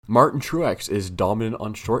Martin Truex is dominant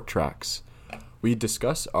on short tracks. We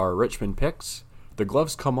discuss our Richmond picks. The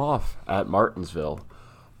gloves come off at Martinsville.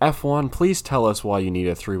 F1, please tell us why you need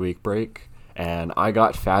a 3-week break. And I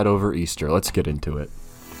got fat over Easter. Let's get into it.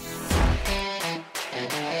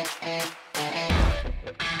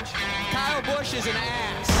 Kyle Busch is an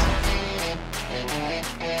ass.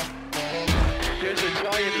 There's a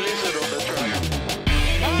giant lizard on the track.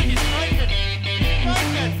 Oh, he's fighting.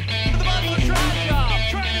 To the bottom of the track job.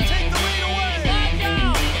 Trying to take the lead away. Watch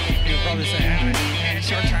out. You'll probably say, man, it's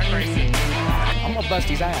short track racing. I'm gonna bust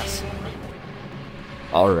his ass.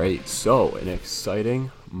 All right, so an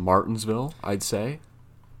exciting Martinsville, I'd say.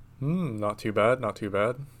 Not too bad, not too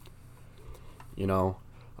bad. You know,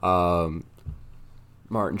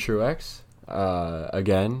 Martin Truex,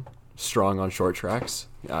 again, strong on short tracks.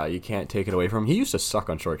 You can't take it away from him. He used to suck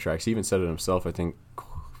on short tracks. He even said it himself, I think,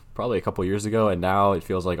 probably a couple years ago, and now it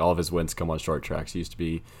feels like all of his wins come on short tracks. He used to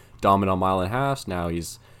be dominant on mile and a half. Now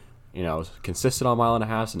he's, consistent on mile and a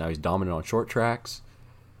half, and now he's dominant on short tracks.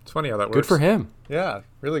 It's funny how that works. Good for him. Yeah,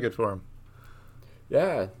 really good for him.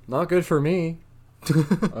 Yeah, not good for me.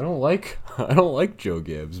 I don't like Joe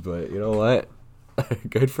Gibbs, but you know what?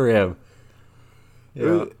 Good for him.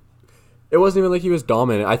 Yeah. It wasn't even like he was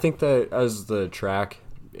dominant. I think that as the track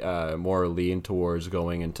more leaned towards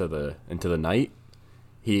going into the night,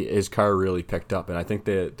 his car really picked up, and I think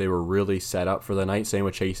that they were really set up for the night. Same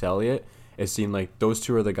with Chase Elliott. It seemed like those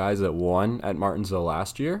two are the guys that won at Martinsville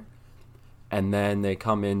last year, and then they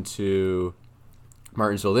come into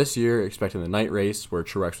Martinsville this year expecting the night race where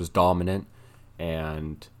Truex was dominant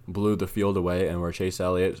and blew the field away, and where Chase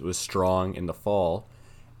Elliott was strong in the fall.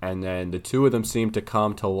 And then the two of them seemed to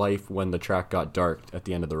come to life when the track got dark at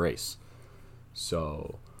the end of the race.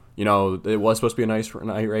 So, it was supposed to be a nice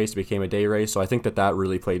night race. It became a day race. So I think that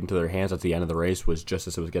really played into their hands at the end of the race, was just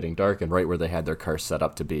as it was getting dark and right where they had their car set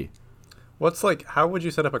up to be. How would you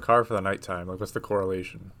set up a car for the nighttime? What's the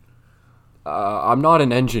correlation? I'm not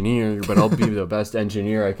an engineer, but I'll be the best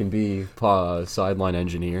engineer I can be, sideline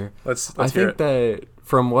engineer. I think that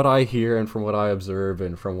from what I hear and from what I observe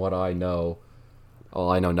and from what I know, well,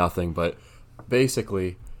 I know nothing, but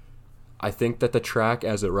basically, I think that the track,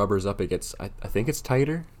 as it rubbers up, it gets, I think it's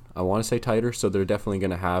tighter. I want to say tighter, so they're definitely going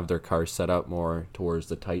to have their cars set up more towards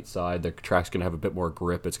the tight side. The track's going to have a bit more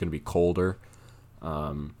grip. It's going to be colder.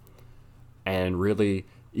 And really,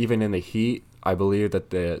 even in the heat, I believe that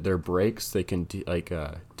their brakes, they can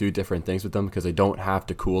do different things with them because they don't have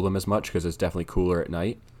to cool them as much because it's definitely cooler at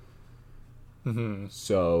night. Mm-hmm.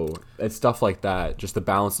 So it's stuff like that. Just the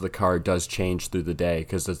balance of the car does change through the day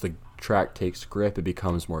because as the track takes grip, it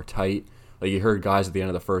becomes more tight. Like you heard guys at the end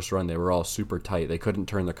of the first run, they were all super tight. They couldn't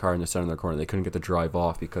turn the car in the center of their corner. They couldn't get the drive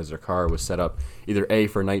off because their car was set up either A,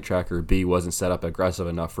 for night track, or B, wasn't set up aggressive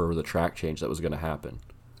enough for the track change that was going to happen.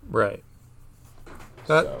 Right.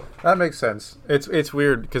 That makes sense. It's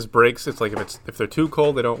weird because brakes, it's like if they're too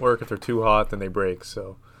cold, they don't work. If they're too hot, then they break.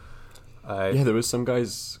 So, there was some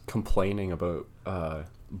guys complaining about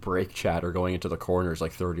brake chatter going into the corners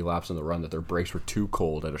like 30 laps in the run, that their brakes were too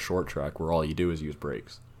cold at a short track where all you do is use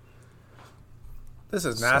brakes. This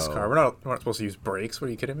is NASCAR. We're not supposed to use brakes. What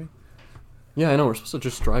are you kidding me? Yeah, I know. We're supposed to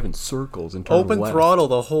just drive in circles and turn open left. Throttle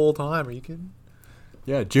the whole time. Are you kidding?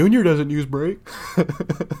 Yeah, Junior doesn't use brakes.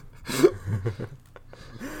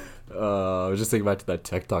 I was just thinking back to that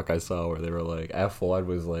TikTok I saw where they were like, F1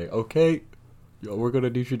 was like, okay, we're going to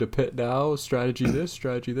need you to pit now. Strategy this,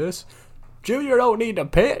 strategy this. Junior don't need to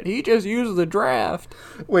pit. He just uses the draft.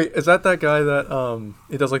 Wait, is that guy that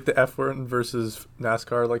he does like the F1 versus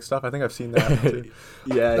NASCAR like stuff? I think I've seen that too.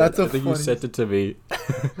 Yeah, I think you sent it to me.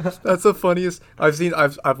 That's the funniest.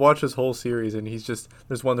 I've watched his whole series, and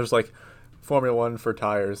there's like Formula One for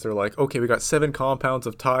tires. They're like, okay, we got 7 compounds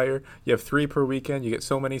of tire. You have 3 per weekend. You get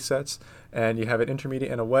so many sets, and you have an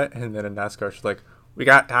intermediate and a wet. And then in NASCAR, she's like, we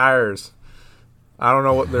got tires. I don't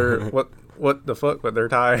know what they're what the fuck, but they're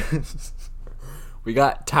tires. We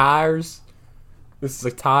got tires. This is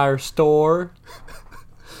a tire store.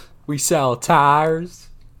 We sell tires,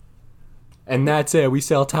 and that's it. We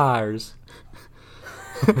sell tires.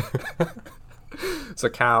 It's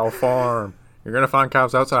a cow farm. You're gonna find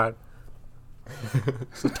cows outside.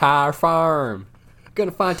 It's a tire farm. You're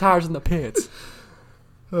gonna find tires in the pits.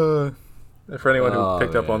 For anyone who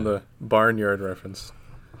picked up on the barnyard reference.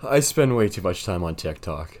 I spend way too much time on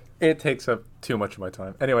TikTok. It takes up too much of my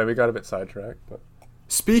time. Anyway, we got a bit sidetracked. But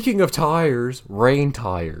speaking of tires, rain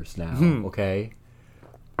tires now, okay?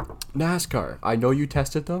 NASCAR, I know you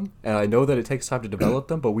tested them, and I know that it takes time to develop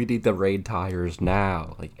them, but we need the rain tires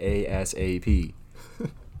now, like ASAP.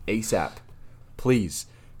 ASAP. Please,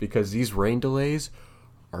 because these rain delays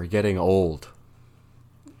are getting old.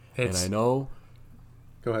 And I know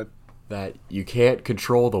Go ahead. that you can't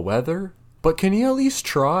control the weather, but can you at least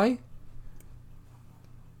try?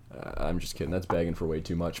 I'm just kidding. That's begging for way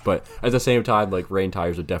too much. But at the same time, like, rain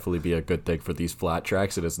tires would definitely be a good thing for these flat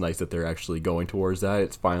tracks. And it's nice that they're actually going towards that.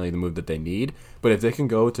 It's finally the move that they need. But if they can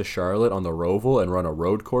go to Charlotte on the Roval and run a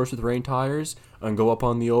road course with rain tires and go up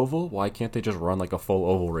on the oval, why can't they just run like a full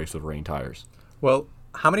oval race with rain tires? Well,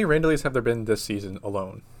 how many rain delays have there been this season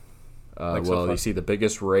alone? Like so Well, far? you see, the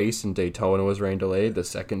biggest race in Daytona was rain delayed. The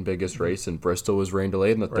second biggest race in Bristol was rain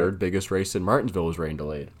delayed. And the third biggest race in Martinsville was rain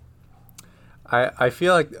delayed. I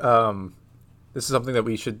feel like this is something that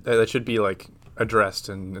that should be like addressed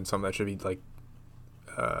and something that should be like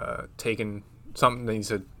taken. Something that needs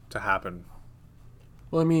to happen.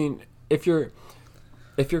 Well, I mean, if you're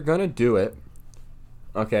gonna do it,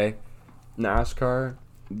 okay, NASCAR,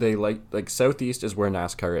 they like Southeast is where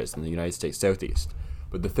NASCAR is in the United States Southeast.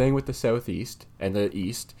 But the thing with the Southeast and the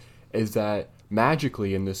East is that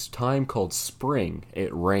magically in this time called spring, it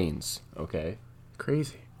rains. Okay,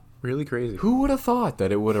 Crazy, really crazy. who would have thought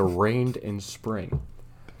that it would have rained in spring?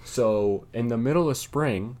 So in the middle of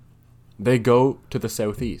spring, they go to the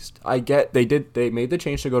Southeast. I get they made the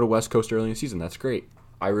change to go to West Coast early in the season. That's great.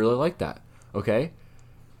 I really like that. Okay,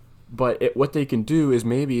 but what they can do is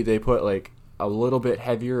maybe they put like a little bit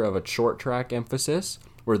heavier of a short track emphasis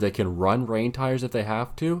where they can run rain tires if they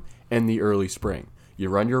have to in the early spring. You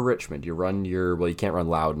run your Richmond. You run your you can't run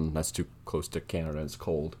Loudon. That's too close to Canada. It's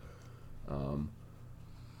cold.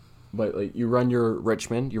 But like you run your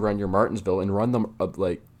Richmond, you run your Martinsville, and run them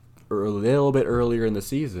like a little bit earlier in the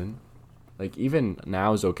season. Like even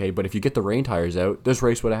now is okay, but if you get the rain tires out, this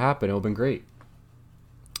race would have happened. It would have been great.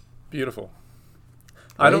 Beautiful.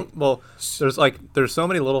 Right? I don't. Well, there's so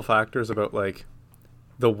many little factors about like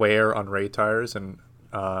the wear on rain tires and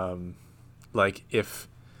like if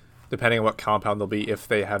depending on what compound they'll be, if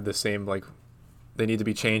they have the same like they need to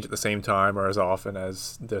be changed at the same time or as often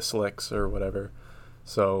as the slicks or whatever.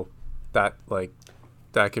 So that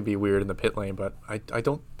could be weird in the pit lane, but I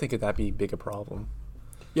don't think that'd be big a problem.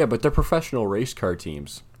 Yeah, but they're professional race car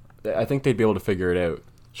teams. I think they'd be able to figure it out.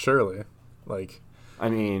 Surely, like I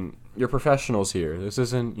mean, you're professionals here. This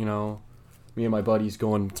isn't, me and my buddies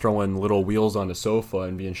throwing little wheels on a sofa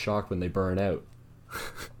and being shocked when they burn out.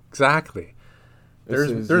 exactly. This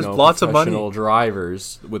is, There's lots of money. professional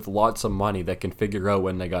drivers with lots of money that can figure out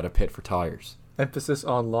when they got to pit for tires. Emphasis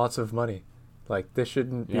on lots of money. Like this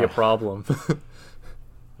shouldn't be Yeah. a problem.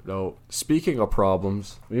 No, speaking of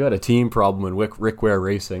problems, we got a team problem in Rick Ware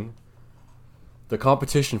Racing. The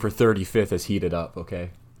competition for 35th has heated up, okay?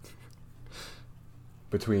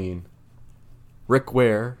 Between Rick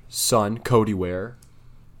Ware, son, Cody Ware,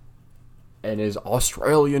 and his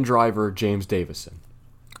Australian driver, James Davison.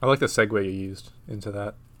 I like the segue you used into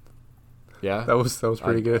that. Yeah? That was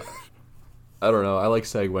pretty good. I don't know. I like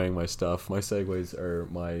segueing my stuff. My segues are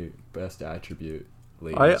my best attribute,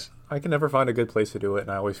 ladies. I can never find a good place to do it,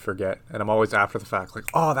 and I always forget. And I'm always after the fact, like,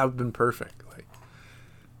 oh, that would have been perfect. Like,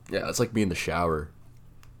 Yeah, it's like me in the shower.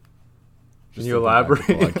 can you elaborate?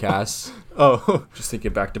 Podcasts. Oh, Just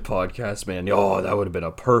thinking back to podcasts, man. Oh, that would have been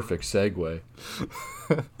a perfect segue.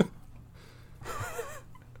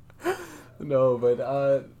 No, but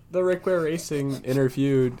the Rick Ware Racing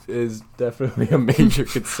interviewed is definitely a major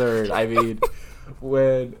concern. I mean,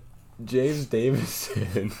 when James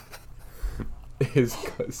Davison is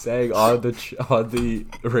saying on the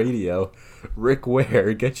radio, "Rick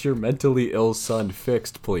Ware, get your mentally ill son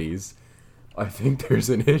fixed, please," I think there's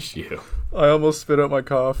an issue. I almost spit out my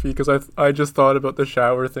coffee because I just thought about the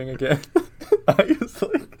shower thing again. I was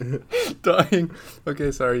like dying. Okay,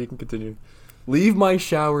 sorry. You can continue. Leave my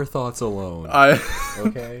shower thoughts alone.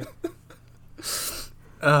 Okay?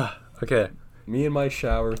 Okay. Me and my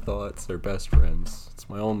shower thoughts are best friends. It's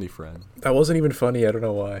my only friend. That wasn't even funny. I don't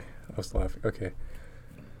know why. I was laughing. Okay.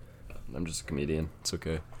 I'm just a comedian. It's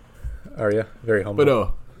okay. Are you? Very humble. But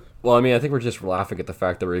no. Well, I mean, I think we're just laughing at the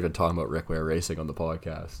fact that we're even talking about Rick Ware Racing on the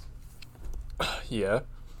podcast. Yeah.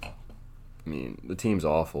 I mean, the team's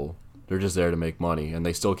awful. They're just there to make money, and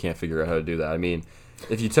they still can't figure out how to do that. I mean,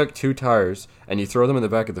 if you took two tires and you throw them in the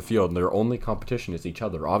back of the field and their only competition is each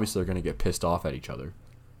other, obviously they're going to get pissed off at each other.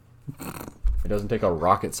 It doesn't take a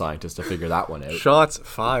rocket scientist to figure that one out. Shots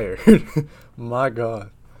fired. My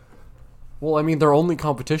God. Well, I mean, their only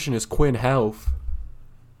competition is Quinn Houff.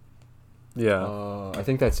 Yeah. I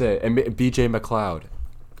think that's it. And BJ McLeod.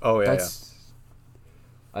 Oh yeah.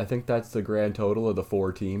 I think that's the grand total of the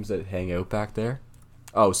four teams that hang out back there.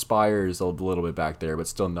 Oh, Spire's a little bit back there, but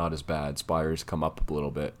still not as bad. Spire's come up a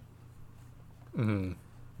little bit. Mm-hmm.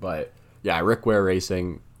 But, yeah, Rick Ware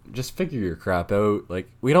Racing, just figure your crap out. Like,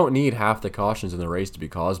 we don't need half the cautions in the race to be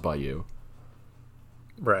caused by you.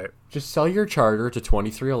 Right. Just sell your charter to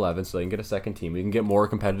 2311 so they can get a second team. We can get more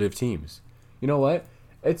competitive teams. You know what?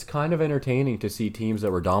 It's kind of entertaining to see teams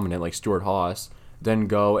that were dominant, like Stuart Haas, then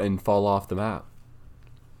go and fall off the map.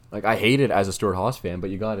 Like, I hate it as a Stuart Haas fan, but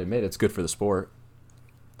you gotta admit, it's good for the sport.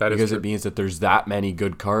 That is Because true. it means that there's that many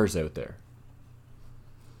good cars out there.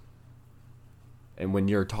 And when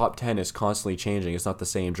your top 10 is constantly changing, it's not the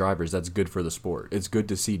same drivers, that's good for the sport. It's good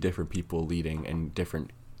to see different people leading and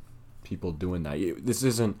different people doing that. This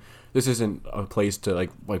isn't a place to,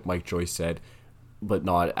 like Mike Joyce said, but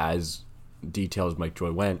not as detailed as Mike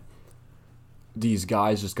Joy went. These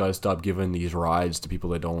guys just got to stop giving these rides to people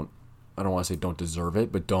that I don't want to say don't deserve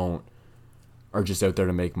it, but are just out there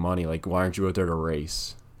to make money. Like, why aren't you out there to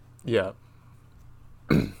race? Yeah.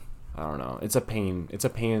 I don't know. It's a pain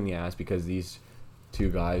in the ass because these two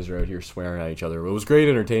guys are out here swearing at each other. It was great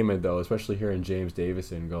entertainment, though, especially hearing James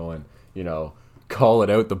Davison going, call it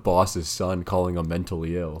out the boss's son, calling him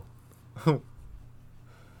mentally ill.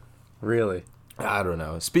 Really? I don't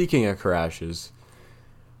know. Speaking of crashes,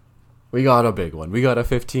 we got a big one. We got a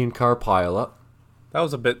 15-car pileup. That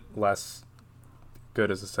was a bit less good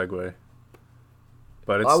as a segue.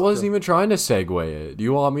 But it's I wasn't even trying to segue it. Do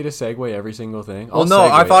you want me to segue every single thing? Well, no,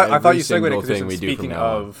 I thought every you segued it single because speaking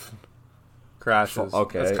of crashes.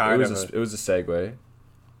 Okay, that's it kind was of a segue. You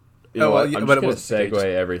Oh, know well, what? yeah, I'm but just it gonna wasn't the segue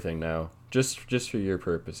case. everything now, just for your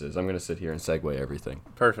purposes. I'm gonna sit here and segue everything.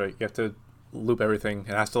 perfect. You have to loop everything.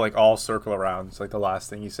 It has to all circle around. It's like the last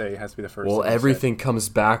thing you say has to be the first. Well, thing you say. everything comes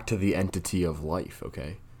back to the entity of life.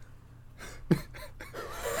 Okay.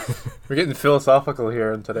 We're getting philosophical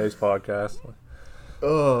here in today's podcast.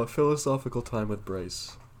 Oh, philosophical time with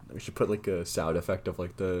Bryce. We should put like a sound effect of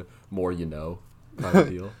like the more you know kind of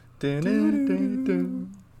deal.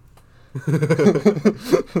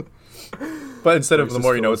 But instead of It's the just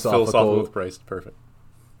more you know, it's philosophical philosophical. with Bryce. Perfect.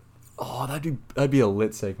 Oh, that'd be a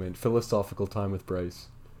lit segment. Philosophical time with Bryce.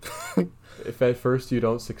 If at first you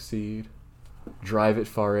don't succeed, drive it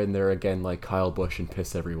far in there again like Kyle Busch and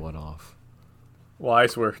piss everyone off.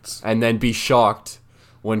 Wise words. And then be shocked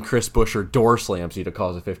when Chris Buescher door slams you to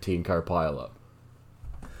cause a 15-car pileup.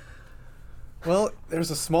 Well,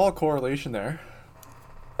 there's a small correlation there.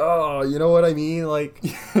 Oh, you know what I mean? Like,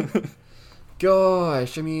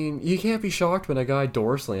 gosh, I mean, you can't be shocked when a guy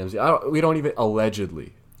door slams you. We don't even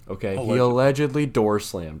allegedly. Okay, he allegedly door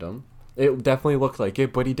slammed him. It definitely looked like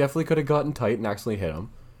it, but he definitely could have gotten tight and accidentally hit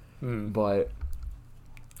him. But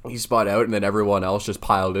he spun out, and then everyone else just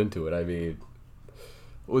piled into it. I mean,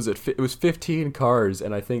 what was it? It was 15 cars,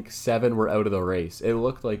 and I think 7 were out of the race. It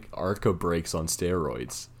looked like ARCA brakes on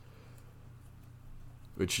steroids,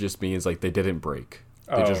 which just means like they didn't brake.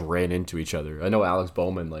 They just ran into each other. I know Alex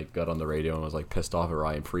Bowman got on the radio and was pissed off at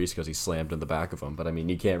Ryan Preece because he slammed in the back of him. But I mean,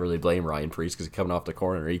 you can't really blame Ryan Preece because he's coming off the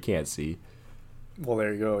corner. He can't see. Well,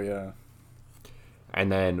 there you go. Yeah.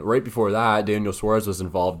 And then right before that, Daniel Suarez was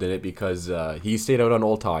involved in it because he stayed out on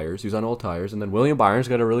old tires. He was on old tires. And then William Byron's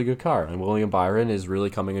got a really good car. And William Byron is really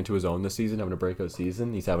coming into his own this season, having a breakout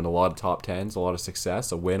season. He's having a lot of top 10s, a lot of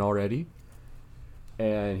success, a win already.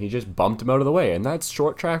 And he just bumped him out of the way. And that's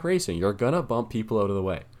short track racing. You're going to bump people out of the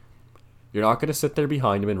way. You're not going to sit there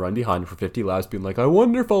behind him and run behind him for 50 laps being like, I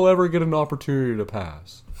wonder if I'll ever get an opportunity to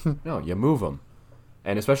pass. No, you move him.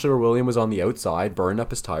 And especially where William was on the outside, burned up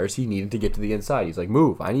his tires, he needed to get to the inside. He's like,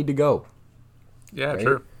 move, I need to go. Yeah, Right?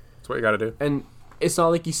 true. That's what you got to do. And it's not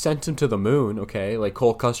like he sent him to the moon, okay? Like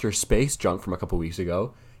Cole Custer's space junk from a couple weeks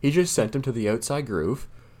ago. He just sent him to the outside groove.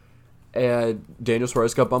 And Daniel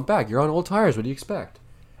Suarez got bumped back. You're on old tires. What do you expect?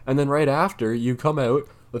 And then right after, you come out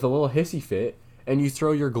with a little hissy fit, and you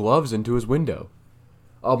throw your gloves into his window.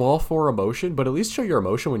 I'm all for emotion, but at least show your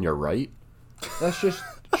emotion when you're right. That's just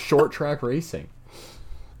short track racing.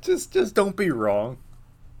 Just don't be wrong.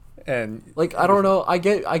 And Like, I don't know. I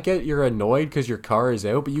get you're annoyed because your car is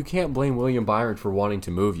out, but you can't blame William Byron for wanting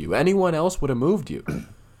to move you. Anyone else would have moved you.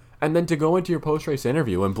 And then to go into your post-race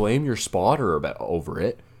interview and blame your spotter over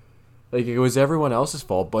it, like it was everyone else's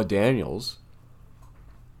fault but Daniel's.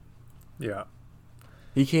 yeah.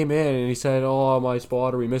 He came in and he said, "Oh, my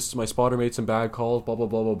spotter made some bad calls, blah blah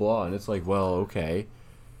blah blah blah." And it's like, well, okay,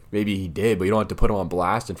 maybe he did, but you don't have to put him on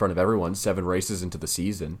blast in front of everyone 7 races into the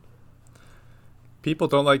season. People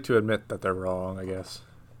don't like to admit that they're wrong, I guess.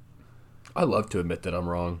 I love to admit that I'm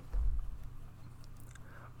wrong.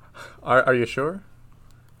 Are you sure?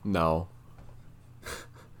 No.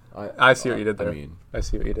 I see what you did there. I mean, I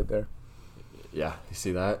see what you did there. yeah, you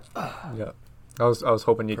see that? Yeah. I was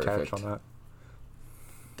hoping you'd Perfect. catch on that.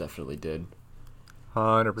 Definitely did.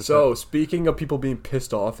 100%. So, speaking of people being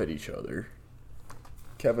pissed off at each other,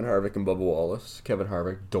 Kevin Harvick and Bubba Wallace. Kevin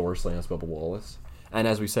Harvick door slams Bubba Wallace. And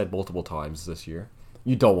as we said multiple times this year,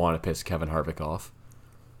 you don't want to piss Kevin Harvick off.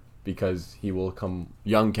 Because he will come,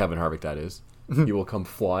 young Kevin Harvick that is, he will come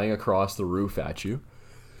flying across the roof at you.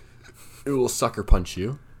 He will sucker punch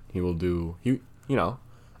you. He will do,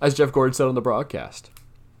 as Jeff Gordon said on the broadcast.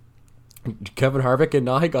 Kevin Harvick and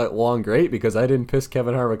I got along great because I didn't piss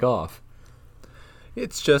Kevin Harvick off.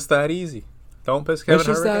 It's just that easy. Don't piss Kevin Harvick off.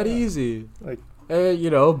 It's just that easy. Like,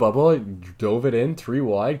 Bubba drove it in 3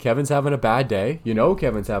 wide. Kevin's having a bad day.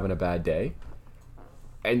 Kevin's having a bad day.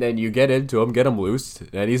 And then you get into him, get him loose,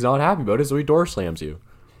 and he's not happy about it, so he door slams you.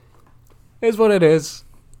 It's what it is.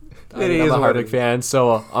 I'm a Harvick fan,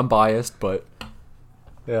 so I'm biased, but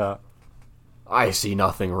yeah, I see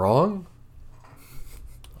nothing wrong.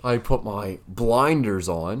 I put my blinders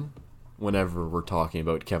on whenever we're talking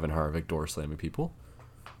about Kevin Harvick door slamming people.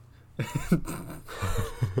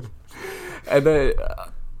 And then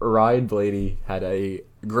Ryan Blaney had a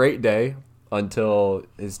great day until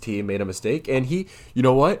his team made a mistake. And you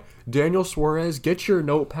know what? Daniel Suarez, get your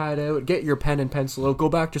notepad out, get your pen and pencil out, go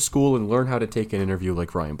back to school and learn how to take an interview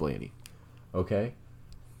like Ryan Blaney. Okay?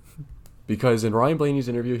 Because in Ryan Blaney's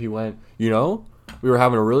interview, he went, we were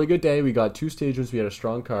having a really good day. We got 2 stages. We had a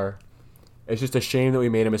strong car. It's just a shame that we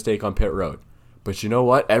made a mistake on pit road. But you know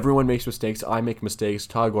what? Everyone makes mistakes. I make mistakes.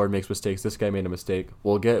 Todd Gordon makes mistakes. This guy made a mistake.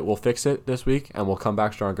 We'll fix it this week, and we'll come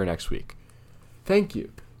back stronger next week. Thank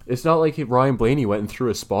you. It's not like Ryan Blaney went and threw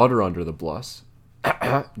a spotter under the bus.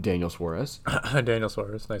 Daniel Suarez. Daniel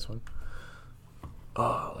Suarez, nice one.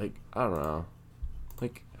 Oh, I don't know.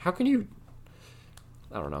 How can you...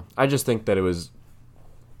 I don't know. I just think that it was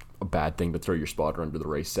a bad thing to throw your spotter under the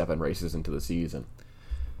race 7 races into the season.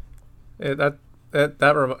 That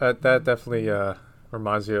definitely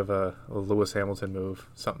reminds you of a Lewis Hamilton move,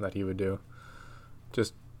 something that he would do.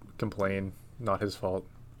 Just complain, not his fault,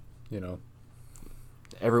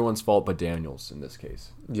 Everyone's fault but Daniel's in this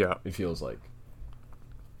case. Yeah. It feels like.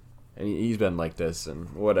 And he's been like this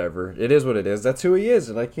and whatever. It is what it is. That's who he is,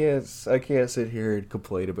 and I can't sit here and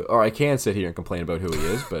complain about, or I can sit here and complain about who he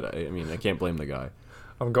is, but I can't blame the guy.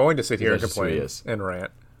 I'm going to sit here and complain and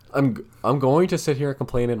rant. I'm going to sit here and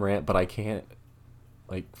complain and rant, but I can't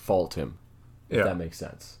fault him. If that makes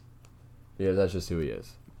sense. Yeah, that's just who he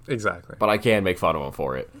is. Exactly. But I can make fun of him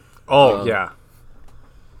for it. Oh, yeah.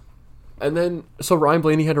 And then, so Ryan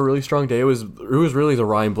Blaney had a really strong day. It was really the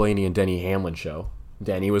Ryan Blaney and Denny Hamlin show.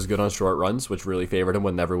 Denny was good on short runs, which really favored him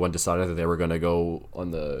when everyone decided that they were going to go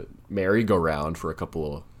on the merry-go-round for a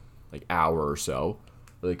couple of, hour or so.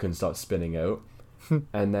 They couldn't stop spinning out.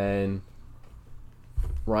 And then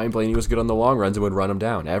Ryan Blaney was good on the long runs and would run him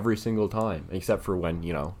down every single time, except for when,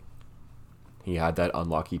 he had that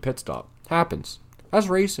unlucky pit stop. Happens. That's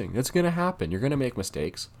racing. It's going to happen. You're going to make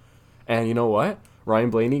mistakes. And you know what? Ryan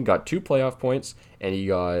Blaney got 2 playoff points, and he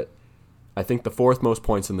got, I think, the 4th most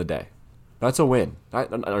points in the day. That's a win.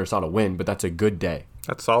 It's not a win, but that's a good day.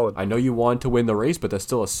 That's solid. I know you wanted to win the race, but that's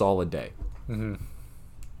still a solid day. Mm-hmm.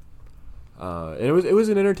 And it was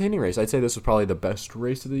an entertaining race. I'd say this was probably the best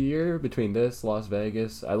race of the year between this, Las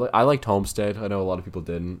Vegas. I liked Homestead. I know a lot of people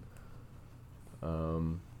didn't.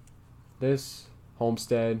 This,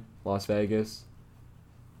 Homestead, Las Vegas,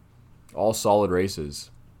 all solid races.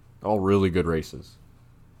 All really good races.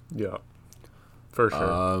 Yeah, for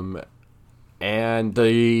sure. And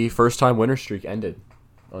the first-time winner streak ended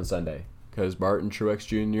on Sunday because Martin Truex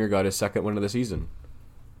Jr. got his 2nd win of the season.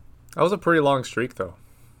 That was a pretty long streak, though.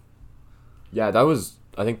 Yeah, that was,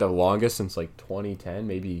 I think, the longest since 2010,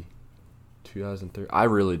 maybe 2003. I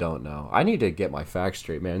really don't know. I need to get my facts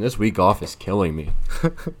straight, man. This week off is killing me.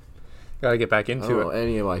 Gotta get back into I don't know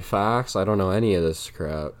any of my facts. I don't know any of this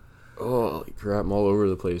crap. Oh, crap, I'm all over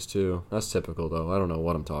the place, too. That's typical, though. I don't know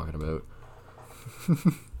what I'm talking about.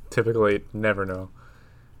 Typically, never know.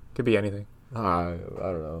 Could be anything. I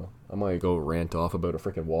don't know. I might go rant off about a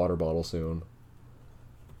freaking water bottle soon.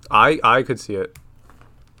 I could see it.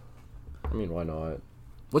 I mean, why not?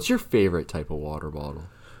 What's your favorite type of water bottle?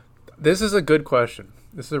 This is a good question.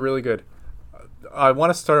 This is a really good. I want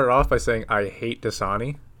to start it off by saying I hate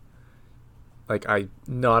Dasani. I'm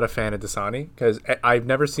not a fan of Dasani because I've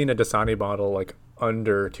never seen a Dasani bottle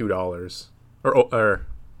under $2 or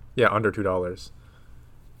under $2.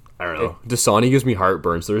 I don't know. Dasani gives me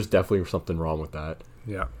heartburn, so there's definitely something wrong with that.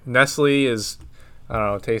 Yeah, Nestle is, I don't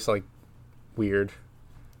know, it tastes weird.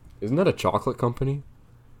 Isn't that a chocolate company?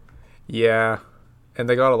 Yeah, and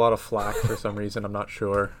they got a lot of flack for some reason. I'm not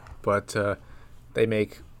sure, but they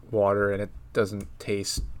make water and it doesn't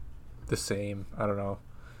taste the same. I don't know.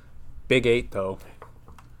 Big 8 though.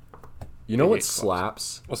 You know Big what 8 slaps.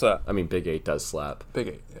 slaps? What's that? I mean, Big 8 does slap. Big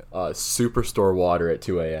 8. Yeah. Superstore water at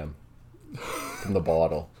 2 a.m. from the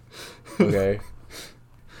bottle. Okay?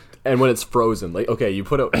 And when it's frozen, like, okay, you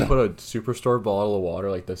put a Superstore bottle of water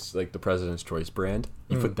like this, like the President's Choice brand.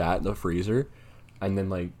 You put that in the freezer, and then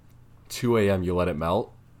like 2 a.m. you let it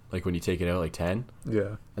melt, like when you take it out, like 10.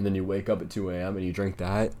 Yeah. And then you wake up at 2 a.m. and you drink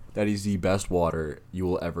that. That is the best water you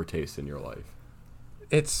will ever taste in your life.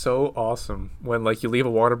 It's so awesome when like you leave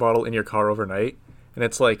a water bottle in your car overnight, and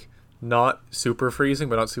it's like not super freezing,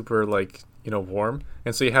 but not super like warm,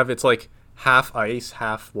 and so you have it's like half ice,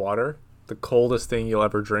 half water. The coldest thing you'll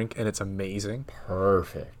ever drink, and it's amazing.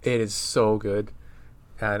 Perfect. It is so good,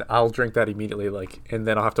 and I'll drink that immediately. Like, and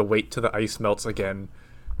then I'll have to wait till the ice melts again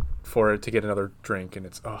for it to get another drink, and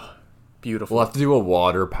it's beautiful. We'll have to do a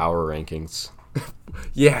water power rankings.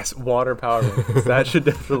 Yes, water power rankings. That should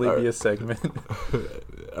definitely be a segment.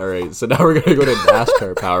 All right, so now we're going to go to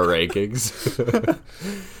NASCAR power rankings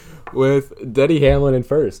with Denny Hamlin in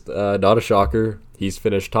first. Not a shocker. He's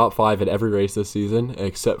finished top 5 in every race this season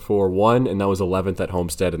except for one, and that was 11th at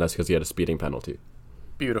Homestead, and that's because he had a speeding penalty.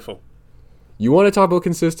 Beautiful. You want to talk about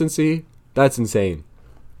consistency? That's insane.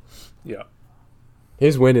 Yeah.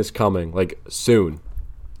 His win is coming, like, soon.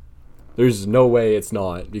 There's no way it's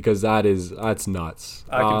not, because that's nuts.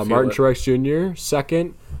 I can feel Martin it. Truex Jr.,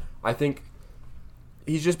 second. I think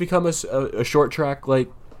he's just become a short track,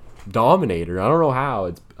 like, dominator. I don't know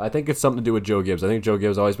how. I think it's something to do with Joe Gibbs. I think Joe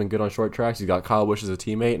Gibbs has always been good on short tracks. He's got Kyle Busch as a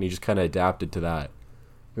teammate, and he just kind of adapted to that.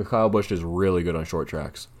 Kyle Busch is really good on short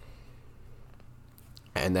tracks.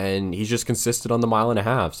 And then he's just consistent on the mile and a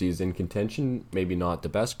half. So he's in contention. Maybe not the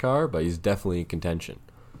best car, but he's definitely in contention.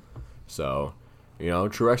 So,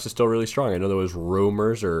 Truex is still really strong. I know there was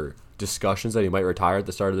rumors or discussions that he might retire at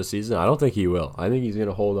the start of the season. I don't think he will. I think he's going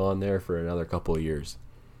to hold on there for another couple of years.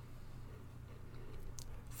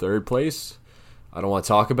 Third place, I don't want to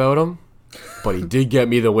talk about him, but he did get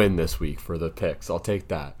me the win this week for the picks. I'll take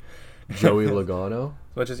that. Joey Logano.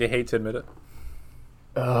 As much as you hate to admit it.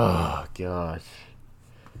 Oh, gosh.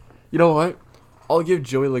 You know what? I'll give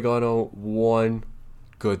Joey Logano one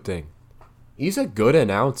good thing. He's a good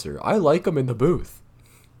announcer. I like him in the booth.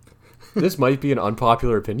 This might be an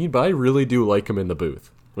unpopular opinion, but I really do like him in the booth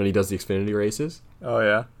when he does the Xfinity races. Oh,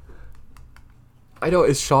 yeah? I know,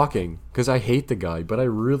 it's shocking because I hate the guy, but I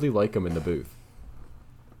really like him in the booth.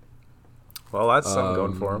 Well, that's something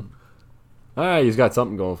going for him. He's got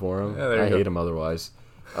something going for him. Yeah, there you I go. hate him otherwise.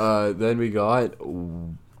 Then we got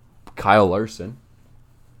Kyle Larson,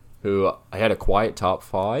 who I had a quiet top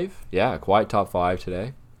 5. Yeah, a quiet top 5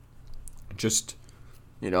 today. Just,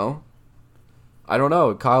 I don't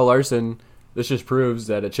know. Kyle Larson, this just proves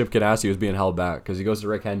that Chip Ganassi was being held back because he goes to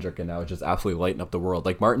Rick Hendrick and now it's just absolutely lighting up the world.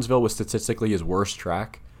 Like, Martinsville was statistically his worst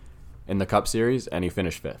track in the Cup Series, and he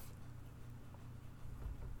finished 5th.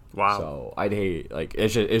 Wow. So I'd hate, like, it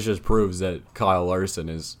just proves that Kyle Larson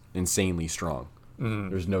is insanely strong.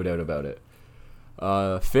 There's no doubt about it.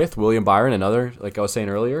 5th, William Byron, another, like I was saying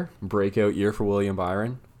earlier, breakout year for William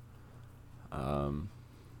Byron.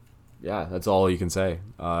 Yeah, that's all you can say.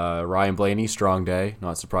 Ryan Blaney, strong day.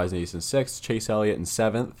 Not surprising he's in 6th. Chase Elliott in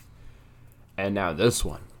 7th. And now this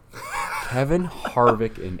one. Kevin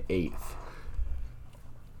Harvick in 8th.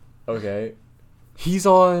 Okay. He's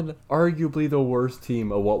on arguably the worst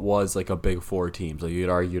team of what was like a big 4 teams. Like, you'd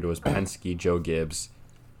argue it was Penske, Joe Gibbs,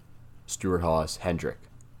 Stewart-Haas, Hendrick.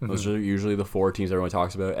 Those are usually the 4 teams everyone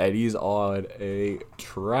talks about. And he's on a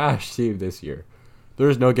trash team this year.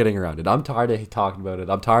 There's no getting around it. I'm tired of talking about it.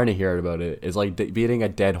 I'm tired of hearing about it. It's like beating a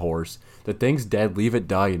dead horse. The thing's dead. Leave it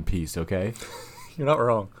die in peace, okay? You're not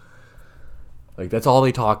wrong. Like, that's all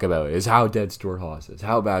they talk about is how dead Stewart-Haas is,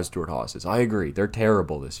 how bad Stewart-Haas is. I agree. They're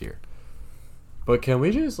terrible this year. But can we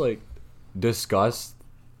just, like, discuss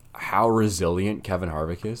how resilient Kevin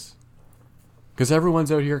Harvick is? Because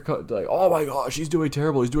everyone's out here like, oh my gosh, he's doing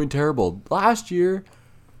terrible. He's doing terrible. Last year,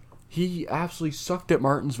 he absolutely sucked at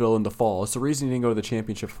Martinsville in the fall. It's the reason he didn't go to the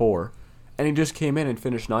championship 4. And he just came in and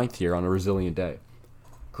finished 9th here on a resilient day.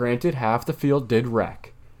 Granted, half the field did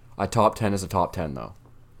wreck. A top 10 is a top 10, though.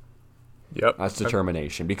 Yep. That's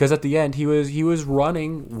determination. Because at the end, he was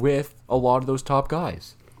running with a lot of those top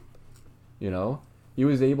guys. He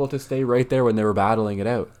was able to stay right there when they were battling it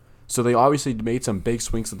out. So they obviously made some big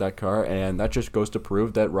swings with that car, and that just goes to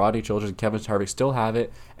prove that Rodney Childers and Kevin Harvick still have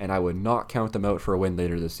it, and I would not count them out for a win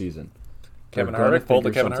later this season. Kevin They're gonna Harvick pulled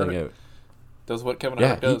the figure Kevin something Harvick. out. Does what Kevin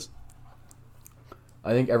Yeah, Harvick does.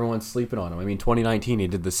 I think everyone's sleeping on him. I mean, 2019, he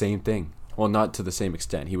did the same thing. Well, not to the same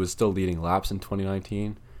extent. He was still leading laps in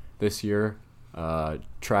 2019. This year,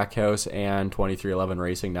 Trackhouse and 2311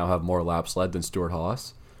 Racing now have more laps led than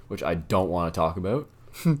Stewart-Haas, which I don't want to talk about.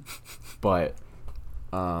 But,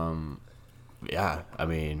 yeah, I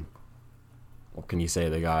mean, what can you say?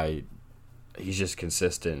 The guy, he's just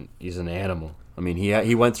consistent. He's an animal. I mean,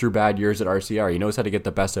 he went through bad years at RCR. He knows how to get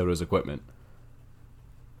the best out of his equipment.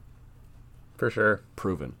 For sure.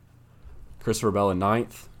 Proven. Christopher Bell in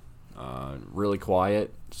ninth. Really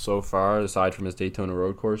quiet so far, aside from his Daytona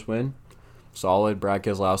Road Course win. Solid. Brad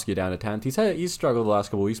Keselowski down to 10th. He's struggled the last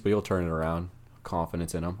couple weeks, but he'll turn it around.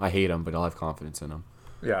 Confidence in him. I hate him, but I'll have confidence in him.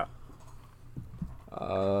 Yeah.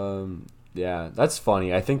 Yeah, that's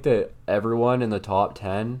funny. I think that everyone in the top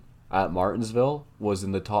 10 at Martinsville was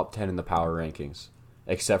in the top 10 in the power rankings,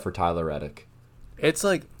 except for Tyler Reddick. It's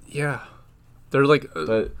like, yeah. They're like,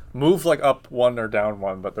 move like up one or down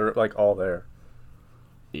one, but they're like all there.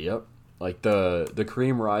 Yep. Like the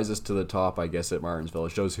cream rises to the top, I guess, at Martinsville.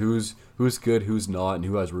 It shows who's good, who's not, and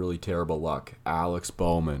who has really terrible luck. Alex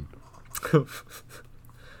Bowman.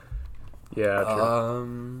 Yeah,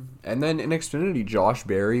 true. And then in Xfinity, Josh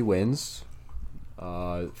Berry wins.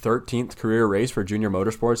 13th career race for Junior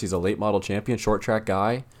Motorsports. He's a late model champion, short track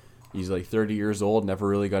guy. He's like 30 years old, never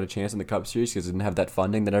really got a chance in the Cup Series because he didn't have that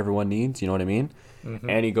funding that everyone needs. You know what I mean? Mm-hmm.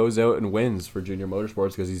 And he goes out and wins for Junior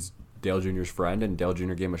Motorsports because he's Dale Jr.'s friend, and Dale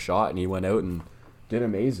Jr. gave him a shot, and he went out and did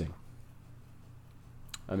amazing.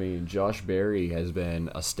 I mean, Josh Berry has been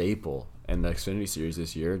a staple in the Xfinity Series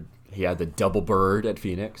this year. He had the double bird at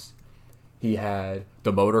Phoenix. He had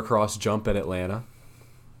the motocross jump at Atlanta,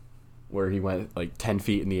 where he went like 10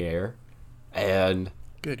 feet in the air. And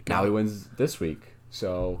now he wins this week.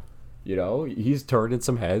 So, you know, he's turned in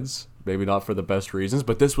some heads. Maybe not for the best reasons,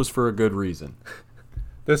 but this was for a good reason.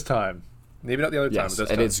 This time. Maybe not the other time, Yes, but this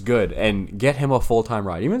and time. it's good. And get him a full-time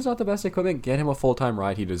ride. Even if it's not the best equipment, get him a full-time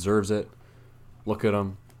ride. He deserves it. Look at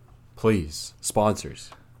him. Please, sponsors,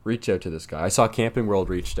 reach out to this guy. I saw Camping World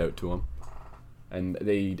reached out to him. And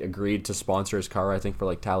they agreed to sponsor his car, I think, for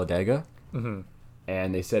like Talladega. Mm-hmm.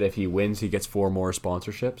 And they said if he wins, he gets 4 more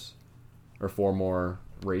sponsorships or 4 more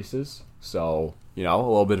races. So, you know, a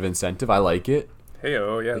little bit of incentive. I like it. Hey,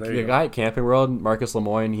 oh, yeah, there The you go. guy at Camping World, Marcus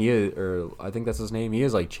Lemoyne, he is, or I think that's his name. He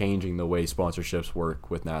is like changing the way sponsorships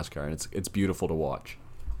work with NASCAR, and it's beautiful to watch.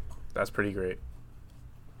 That's pretty great.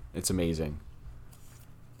 It's amazing.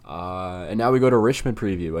 And now we go to Richmond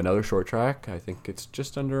preview, another short track. I think it's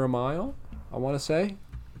just under a mile, I want to say.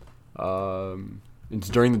 It's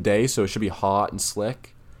during the day, so it should be hot and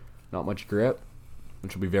slick. Not much grip,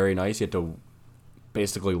 which will be very nice. You have to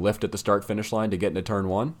basically lift at the start-finish line to get into turn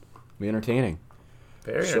 1. It'll be entertaining.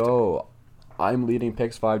 Very So, I'm leading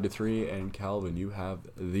picks 5-3, and Calvin, you have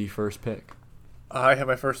the first pick. I have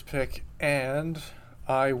my first pick, and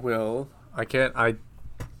I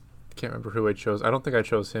can't remember who I chose. I don't think I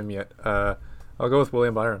chose him yet. I'll go with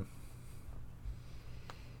William Byron.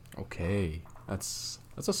 Okay, that's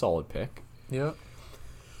a solid pick. Yeah.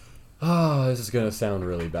 Oh, this is gonna sound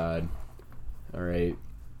really bad. All right,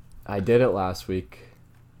 I did it last week.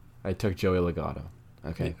 I took Joey Logano.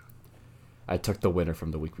 Okay, Yeah. I took the winner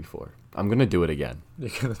from the week before. I'm gonna do it again. You're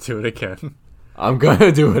going to do it again. I'm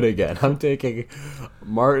gonna do it again. I'm taking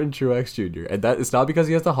Martin Truex Jr. And that it's not because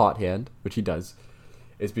he has the hot hand, which he does.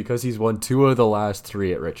 It's because he's won 2 of the last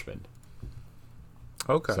 3 at Richmond.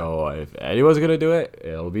 Okay. So if anyone's gonna do it,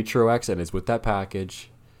 it'll be Truex, and it's with that package.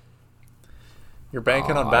 You're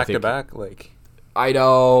banking on I back to think- back, like. I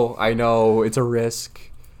know, it's a risk.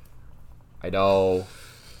 I know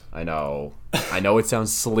it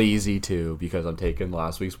sounds sleazy too because I'm taking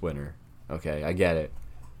last week's winner. Okay, I get it.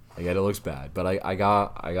 It looks bad, but I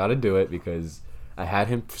got to do it because I had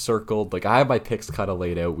him circled. Like I have my picks kind of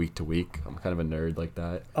laid out week to week. I'm kind of a nerd like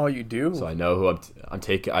that, Oh, you do? so I know who I'm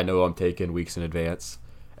taking. I know who I'm taking weeks in advance,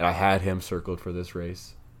 and I had him circled for this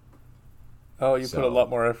race. Oh, you put a So- lot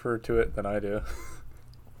more effort to it than I do.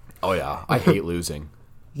 Oh yeah, I hate losing.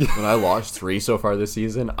 When I lost 3 so far this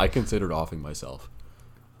season, I considered offing myself.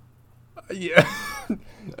 Yeah.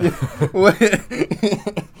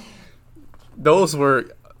 Those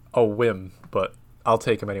were a whim, but I'll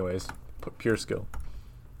take them anyways. Pure skill.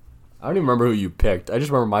 I don't even remember who you picked. I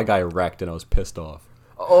just remember my guy wrecked and I was pissed off.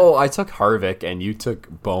 Oh, I took Harvick and you took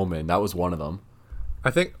Bowman. That was one of them.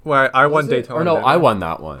 I think I won Was it? Daytona. Or no, didn't I won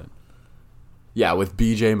that one. Yeah, with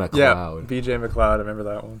BJ Yeah, McLeod. BJ McLeod. I remember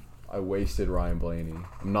that one. I wasted Ryan Blaney.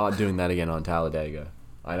 I'm not doing that again on Talladega.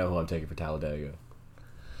 I know who I'm taking for Talladega.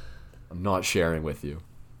 I'm not sharing with you.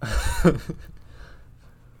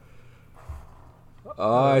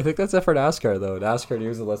 I think that's it for NASCAR, though. NASCAR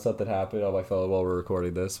news, unless something happened on my phone while we're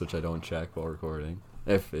recording this, which I don't check while recording.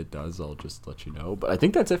 If it does, I'll just let you know. But I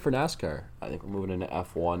think that's it for NASCAR. I think we're moving into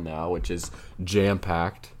F1 now, which is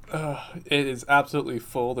jam-packed. It is absolutely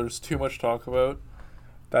full. There's too much to talk about.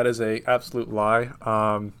 That is a absolute lie.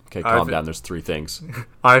 Okay, calm down. There's 3 things.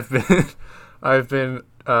 I've been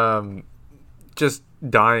just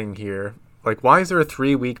dying here. Like, why is there a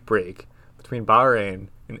 3-week break between Bahrain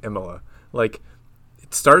and Imola? Like,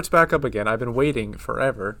 it starts back up again. I've been waiting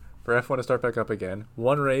forever for F1 to start back up again.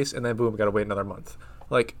 One race, and then boom, got to wait another month.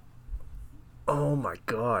 Like, oh my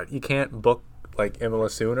god, you can't book like Imola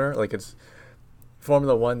sooner. Like, it's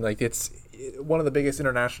Formula One. Like, it's one of the biggest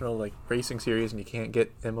international like racing series, and you can't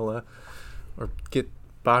get Imola or get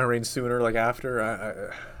Bahrain sooner. Like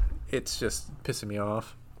after, it's just pissing me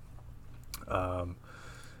off.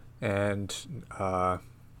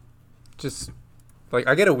 Just like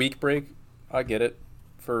I get a week break. I get it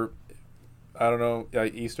for I don't know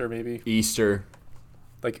Easter maybe. Easter.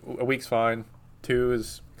 Like a week's fine. 2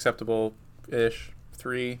 is acceptable ish.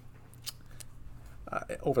 3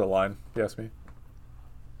 over the line. If you ask me.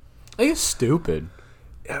 I think it's stupid.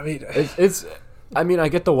 I mean, It's I mean, I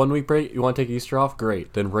get the 1 week break. You want to take Easter off?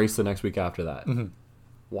 Great. Then race the next week after that. Mm-hmm.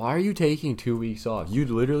 Why are you taking 2 weeks off? You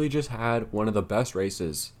literally just had one of the best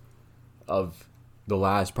races of the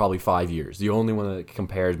last probably 5 years. The only one that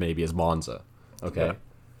compares maybe is Monza. Okay. Yeah.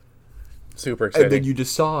 Super exciting. And then you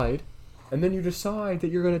decide that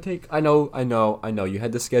you're going to take I know. You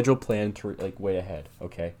had the schedule planned to like way ahead,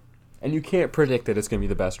 okay? And you can't predict that it's going to be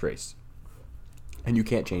the best race. And you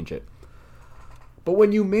can't change it. But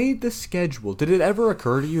when you made the schedule, did it ever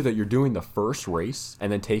occur to you that you're doing the first race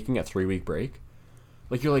and then taking a 3-week break?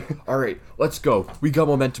 Like, you're like, all right, let's go. We got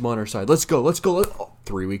momentum on our side. Let's go.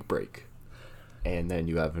 3-week break. And then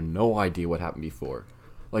you have no idea what happened before.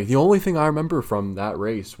 Like, the only thing I remember from that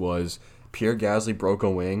race was Pierre Gasly broke a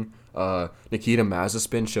wing. Nikita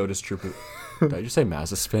Mazepin showed his true... Did I just say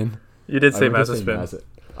Mazepin? You did say Mazepin.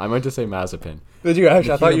 I meant to say Mazepin. Did you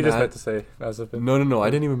actually? I thought Nikita you just meant to say Mazepin. No. I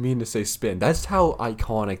didn't even mean to say spin. That's how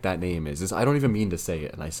iconic that name is. I don't even mean to say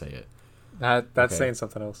it, and I say it. That's Okay. saying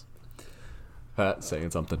something else. Saying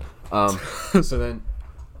something. So then,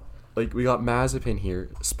 like, we got Mazepin here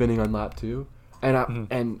spinning on lap 2, and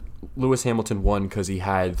and Lewis Hamilton won because he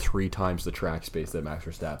had 3 times the track space that Max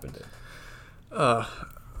Verstappen did.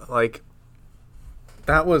 Like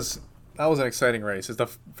that was an exciting race. It's the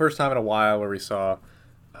first time in a while where we saw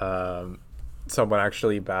someone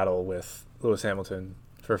actually battle with Lewis Hamilton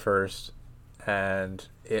for first, and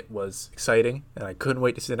it was exciting, and I couldn't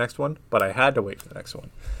wait to see the next one, but I had to wait for the next one.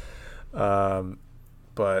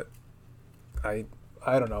 But I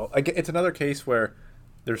don't know. It's another case where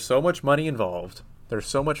there's so much money involved, there's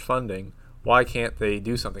so much funding. Why can't they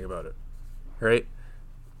do something about it, right?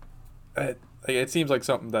 It seems like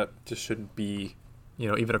something that just shouldn't be,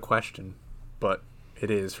 even a question, but it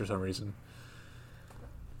is for some reason.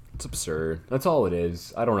 It's absurd. That's all it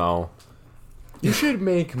is. I don't know. You should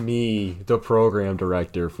make me the program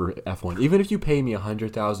director for F1. Even if you pay me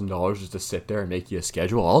 $100,000 just to sit there and make you a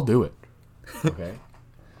schedule, I'll do it. Okay?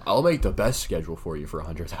 I'll make the best schedule for you for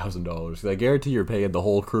 $100,000. Because I guarantee you're paying the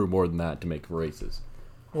whole crew more than that to make races.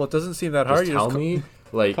 Well, it doesn't seem that hard. Just tell me,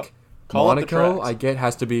 like, call up the Monaco, tracks. I get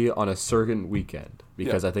has to be on a certain weekend.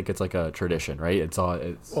 Because Yeah. I think it's like a tradition, right? It's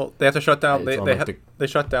Well, they have to shut down. It's on, like, They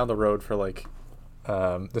shut down the road for like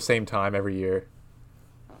the same time every year,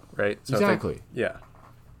 right? So Exactly. Yeah.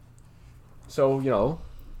 So,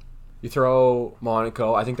 you throw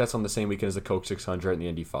Monaco. I think that's on the same weekend as the Coke 600 and the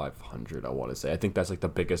Indy 500, I want to say. I think that's like the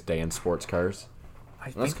biggest day in sports cars.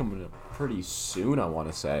 And that's coming up pretty soon, I want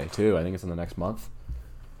to say, too. I think it's in the next month.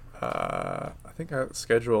 I think I have a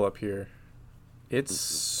schedule up here.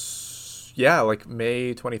 It's like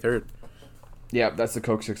May 23rd. Yeah, that's the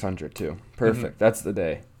Coke 600, too. Perfect. That's the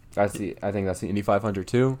day. I think that's the Indy 500,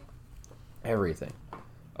 too. Everything.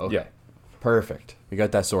 Okay. Yeah. Perfect. We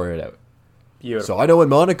got that sorted out. Beautiful. So I know when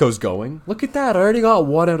Monaco's going. Look at that. I already got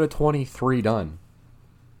 1 out of 23 done.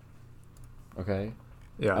 Okay?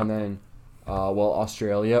 Yeah. And then,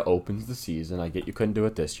 Australia opens the season. I get you couldn't do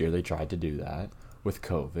it this year. They tried to do that with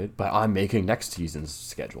COVID. But I'm making next season's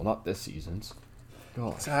schedule, not this season's.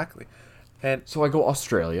 Gosh. Exactly. And So I go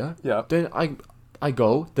Australia. Yeah. Then I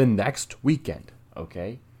go the next weekend.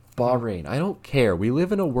 Okay? Bahrain. I don't care. We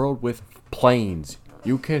live in a world with planes.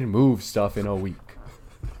 You can move stuff in a week.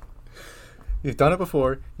 you've done it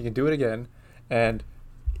before. You can do it again. And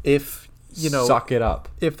if Suck it up.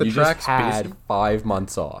 if the you track's just had busy- 5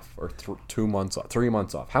 months off or 2 months off, 3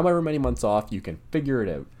 months off, however many months off, you can figure it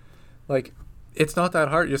out. like, it's not that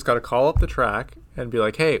hard. You just got to call up the track and be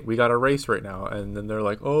like, "Hey, we got a race right now." And then they're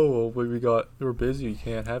like, "Oh, well, we're busy. You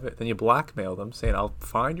can't have it." Then you blackmail them, saying, "I'll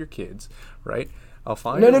find your kids, right? I'll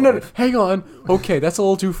find No. your wife, Hang on. Okay, that's a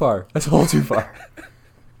little too far.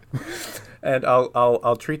 and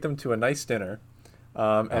I'll treat them to a nice dinner,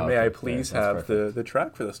 And may I okay, please that's have perfect. the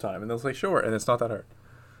track for this time? And I was like, sure. And it's not that hard.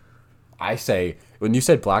 I say, when you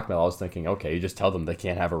said blackmail, I was thinking, okay, you just tell them they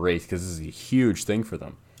can't have a race because this is a huge thing for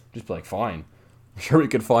them. Just be like, fine. I'm sure we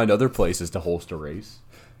could find other places to host a race.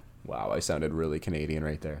 Wow, I sounded really Canadian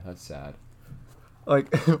right there. That's sad.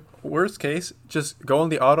 Like, worst case, just go on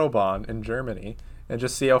the Autobahn in Germany and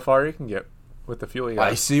just see how far you can get with the fuel you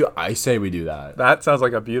got. I say we do that. That sounds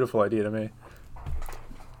like a beautiful idea to me.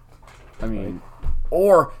 I mean,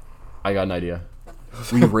 or I got an idea.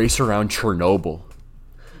 We race around Chernobyl.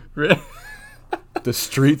 The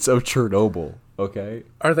streets of Chernobyl, okay?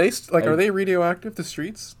 Are they are they radioactive? The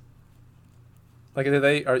streets? Like, are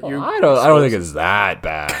they? Are you? I don't think it's that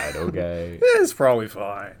bad, okay? It's probably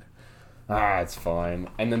fine. It's fine.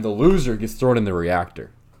 And then the loser gets thrown in the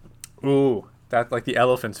reactor. Ooh, that's like the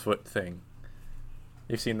elephant's foot thing.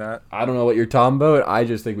 You've seen that? I don't know what you're talking about. I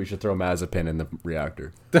just think we should throw Mazepin in the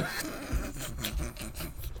reactor.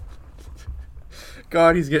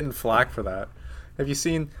 God, he's getting flack for that. Have you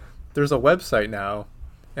seen? There's a website now,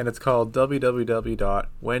 and it's called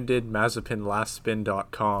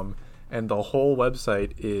www.whendidmazepinlastspin.com, and the whole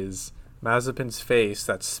website is Mazepin's face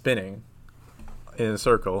that's spinning in a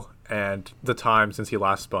circle and the time since he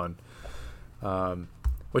last spun,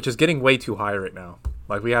 which is getting way too high right now.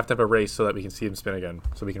 Like, we have to have a race so that we can see him spin again,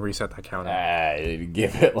 so we can reset that counter.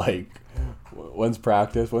 Give it like, when's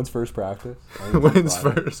practice? When's first practice? When's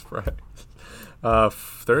first practice?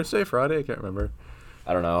 Thursday, Friday? I can't remember.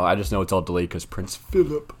 I don't know. I just know it's all delayed because Prince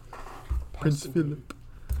Philip.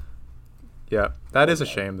 Yeah, that is a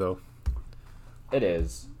shame, though. It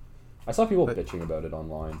is. I saw people bitching about it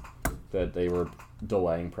online, that they were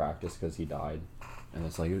delaying practice because he died. And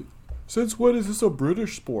it's like, since when is this a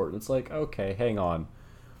British sport? And it's like, okay, hang on.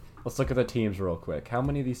 Let's look at the teams real quick. How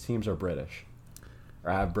many of these teams are British?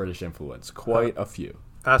 Or have British influence? Quite a few.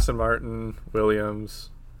 Aston Martin, Williams,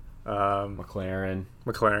 McLaren.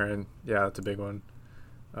 Yeah, that's a big one.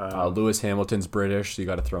 Lewis Hamilton's British, so you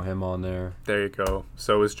got to throw him on there. There you go.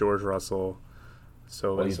 So is George Russell.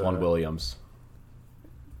 So But is he's won Williams.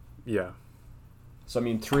 Yeah. So, I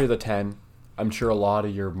mean, 3 of the 10. I'm sure a lot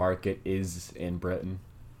of your market is in Britain.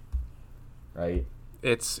 Right?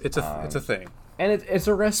 It's a thing. And it's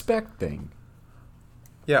a respect thing.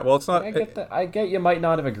 Yeah, well, it's not. I get that. I get you might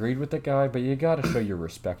not have agreed with the guy, but you got to show your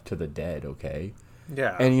respect to the dead, okay?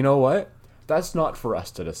 Yeah. And you know what? That's not for us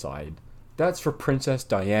to decide. That's for Princess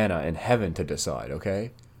Diana in heaven to decide,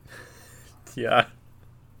 okay? Yeah.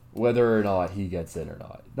 Whether or not he gets in or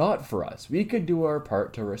not. Not for us. We could do our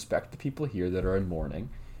part to respect the people here that are in mourning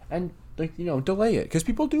and, like, delay it. Because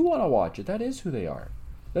people do want to watch it. That is who they are.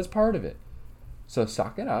 That's part of it. So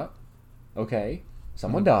suck it up, okay?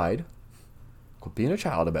 Someone died. Quit being a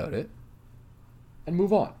child about it. And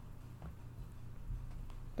move on.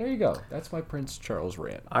 There you go. That's my Prince Charles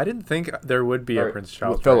rant. I didn't think there would be a Alright, Prince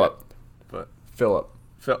Charles. Philip. rant, But Philip.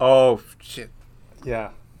 oh shit. Yeah,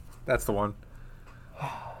 that's the one.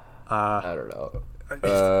 I don't know.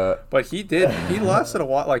 But he lasted a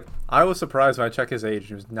while. Like, I was surprised when I checked his age.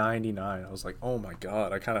 He was 99. I was like, oh my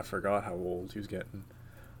god, I kind of forgot how old he was getting.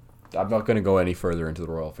 I'm not going to go any further into the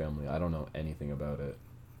royal family. I don't know anything about it.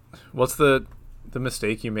 What's the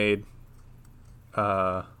mistake you made?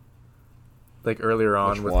 Like earlier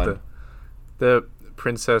on Which with one? the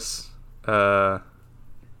princess. I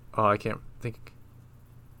can't think.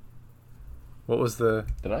 What was the?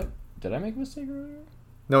 Did I make a mistake earlier?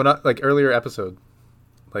 No, not like earlier episode.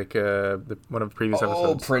 Like one of the previous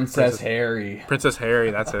episodes. Princess Harry. Princess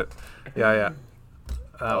Harry. That's it. Yeah.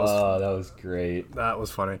 That was great. That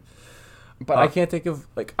was funny. But I can't think of,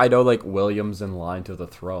 like, I know, like, William's in line to the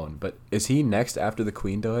throne, but is he next after the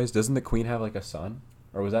Queen dies? Doesn't the Queen have, like, a son?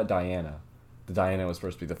 Or was that Diana? Diana was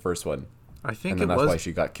supposed to be the first one. I think And then that's why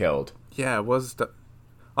she got killed. Yeah, it was. I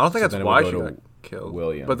don't think then that's it why would she go got to killed.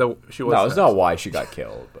 William. But she was. No, it's next. not why she got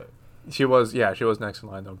killed, but She was. Yeah, she was next in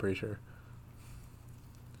line. Though, I'm pretty sure.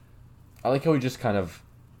 I like how he just kind of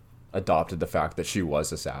adopted the fact that she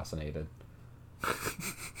was assassinated.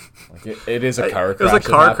 Like it is a car It was crash. a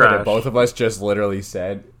car that happened, and crash. both of us just literally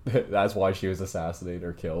said that's why she was assassinated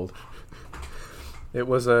or killed. It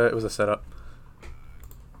was a setup.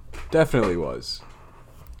 Definitely was.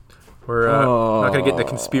 We're not gonna get into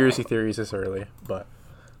conspiracy theories this early, but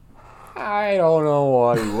I don't know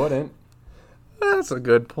why you wouldn't. that's a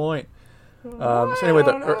good point. So anyway,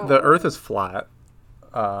 the Earth is flat.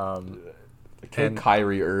 And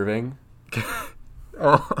Kyrie Irving.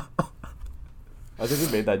 I think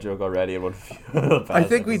we made that joke already in one of the past I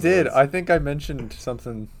think we did. episodes. I think I mentioned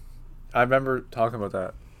something. I remember talking about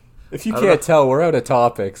that. If you I don't can't know. tell, we're out of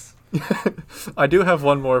topics. I do have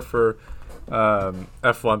one more for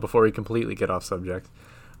F1 before we completely get off subject.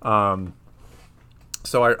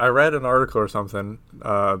 So I read an article or something,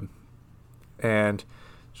 and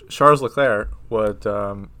Charles Leclerc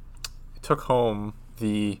took home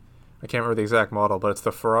I can't remember the exact model, but it's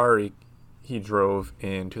the Ferrari he drove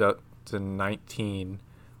in 2019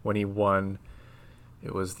 when he won.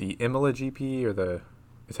 It was the Imola GP or the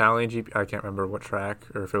Italian GP. I can't remember what track,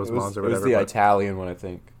 or if it was Monza or whatever. It was the but- Italian one, I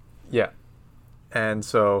think. Yeah. And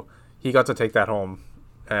so he got to take that home.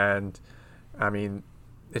 And, I mean,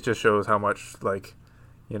 it just shows how much, like,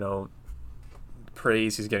 you know,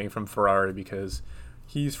 praise he's getting from Ferrari, because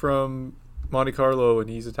he's from Monte Carlo and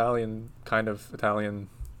he's Italian, kind of Italian,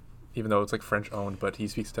 even though it's, like, French owned, but he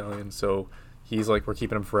speaks Italian. So he's like, we're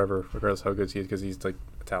keeping him forever, regardless of how good he is, because he's, like,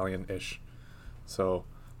 Italian-ish. So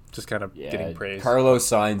just kind of getting praise. Carlos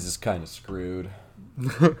Sainz is kind of screwed.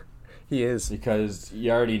 He is. Because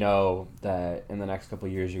you already know that in the next couple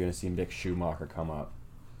of years you're going to see Mick Schumacher come up.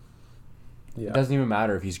 Yeah. It doesn't even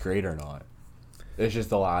matter if he's great or not. It's just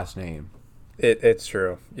the last name. It's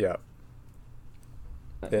true. Yeah.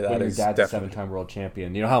 Yeah, When your dad's a 7-time world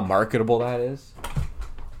champion, you know how marketable that is?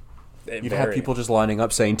 You'd have people just lining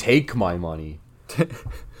up saying, "Take my money."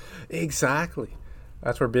 Exactly.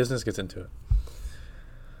 That's where business gets into it.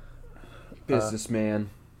 Businessman.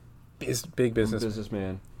 Big business.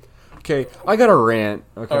 Businessman. Okay, I got a rant.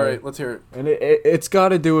 Okay. All right, let's hear it. And it's got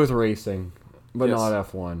to do with racing, but Yes. not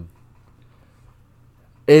F1.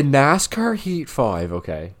 In NASCAR Heat 5,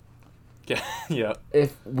 okay, Yeah. Yeah.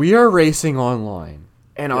 if we are racing online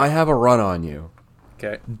and I have a run on you,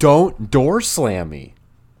 Okay. don't door slam me,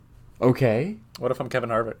 okay? What if I'm Kevin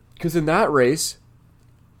Harvick? Because in that race,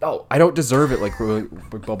 I don't deserve it like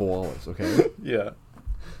Bubba Wallace, okay? Yeah.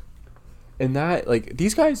 In that, like,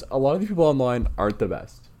 these guys, a lot of the people online aren't the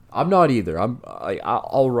best. I'm not either.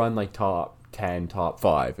 I'll run like top 10, top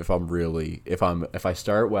 5 if I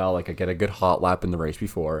start well, like I get a good hot lap in the race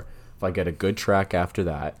before, if I get a good track after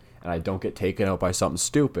that, and I don't get taken out by something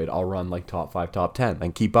stupid, I'll run like top 5, top 10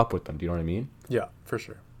 and keep up with them. Do you know what I mean? Yeah, for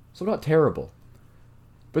sure. So I'm not terrible.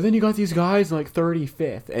 But then you got these guys in like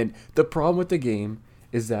 35th, and the problem with the game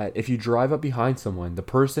is that if you drive up behind someone, the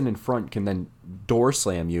person in front can then door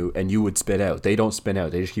slam you and you would spin out. They don't spin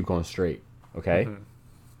out. They just keep going straight. Okay? Mm-hmm.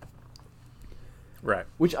 Right.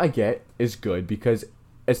 Which I get is good because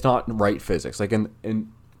it's not right physics. Like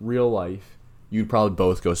in real life, you'd probably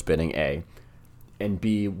both go spinning A. And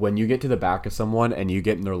B, when you get to the back of someone and you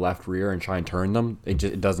get in their left rear and try and turn them,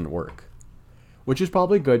 it doesn't work. Which is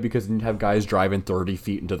probably good because then you have guys driving 30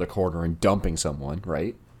 feet into the corner and dumping someone,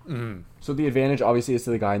 right? Mm-hmm. So the advantage obviously is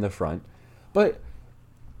to the guy in the front. But,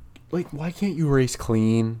 like, why can't you race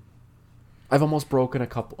clean? I've almost broken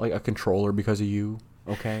a controller because of you,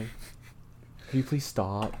 okay? Can you please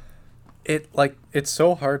stop? It's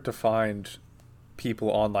so hard to find people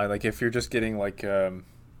online. Like, if you're just getting like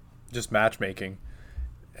just matchmaking,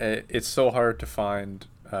 it's so hard to find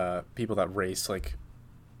people that race like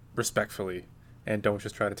respectfully and don't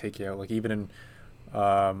just try to take you out. Like, even in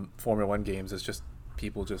Formula One games, it's just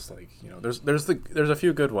people just like, you know, there's a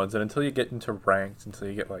few good ones, and until you get into ranked, until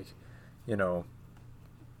you get like, you know,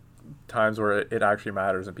 times where it actually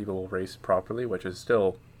matters and people will race properly, which is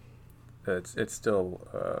still it's still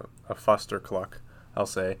a fustercluck, I'll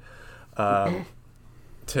say,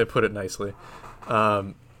 to put it nicely.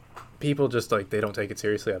 People just like, they don't take it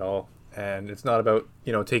seriously at all, and it's not about,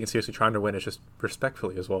 you know, taking seriously trying to win. It's just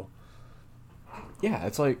respectfully as well. Yeah,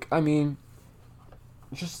 it's like, I mean,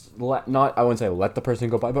 just I wouldn't say let the person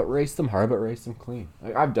go by, but race them hard, but race them clean.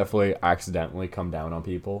 Like, I've definitely accidentally come down on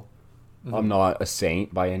people. Mm-hmm. I'm not a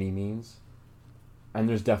saint by any means. And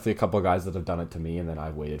there's definitely a couple of guys that have done it to me, and then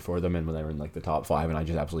I've waited for them, and when they were in like the top 5, and I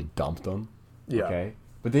just absolutely dumped them. Yeah. Okay?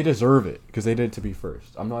 But they deserve it, because they did it to be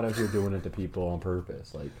first. I'm not out here doing it to people on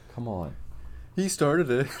purpose. Like, come on. He started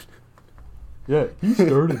it. Yeah, he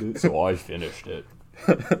started it, so I finished it.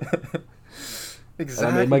 Exactly.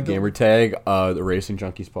 And I made my gamer tag the Racing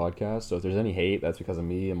Junkies podcast, so if there's any hate, that's because of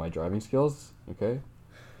me and my driving skills, okay?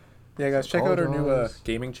 Yeah, guys, check out our new Apologize.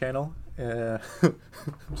 gaming channel.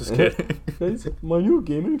 Just kidding. My new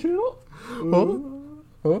gaming channel?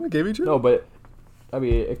 Gaming channel? No, but, I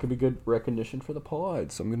mean, it could be good recognition for the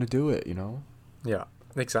pod, so I'm going to do it, you know? Yeah,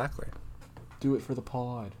 exactly. Do it for the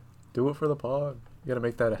pod. Do it for the pod. You gotta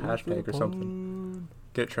make that a Do it for the hashtag or something.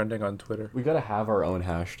 Get it trending on Twitter. We got to have our own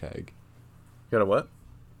hashtag. You gotta what?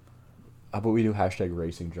 How about we do hashtag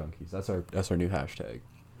Racing Junkies? That's our new hashtag.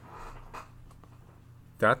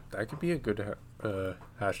 That could be a good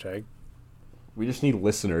hashtag. We just need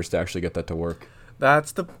listeners to actually get that to work.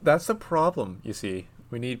 That's the problem, you see.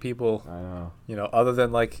 We need people, I know. you know, other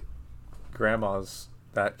than like grandmas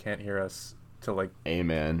that can't hear us to like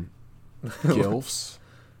Amen. Gilfs.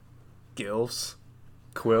 gilfs,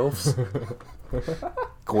 quilfs.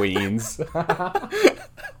 Queens.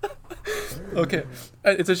 Okay,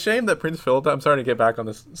 it's a shame that Prince Philip. I'm sorry to get back on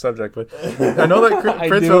this subject, but I know that I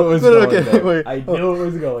Prince knew it Philip. was No, no, going okay, there. wait. I knew it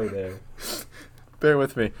was going there. Bear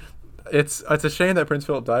with me. It's a shame that Prince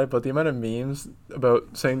Philip died, but the amount of memes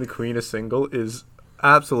about saying the Queen is single is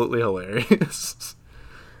absolutely hilarious.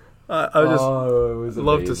 I just it was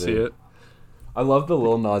love to see amazing. it. I love the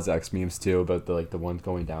Lil Nas X memes too about the ones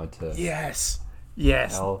going down to Yes.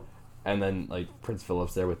 hell, and then like Prince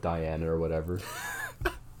Philip's there with Diana or whatever.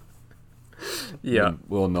 Yeah. And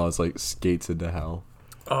Lil Nas like skates into hell.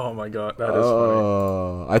 Oh my god, that is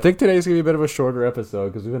funny. I think today's gonna be a bit of a shorter episode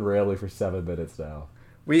because we've been rambling for 7 minutes now.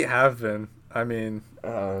 We have been. I mean,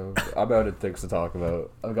 I'm out of things to talk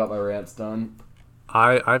about. I've got my rants done.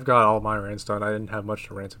 I've got all my rants done. I didn't have much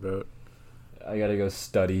to rant about. I gotta go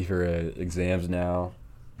study for exams now.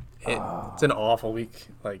 It's an awful week.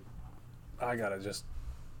 Like, I gotta just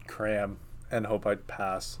cram and hope I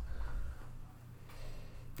pass.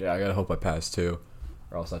 Yeah, I gotta hope I pass too,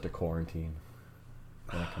 or else I have to quarantine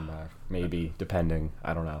when I come back. Maybe, depending.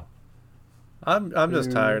 I don't know. I'm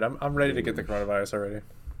just tired. I'm ready to get the coronavirus already.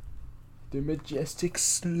 The majestic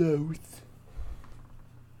sloth.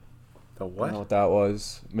 The I don't know what? what that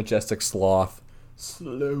was. Majestic sloth.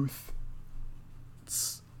 Sloth.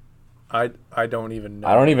 I don't even know.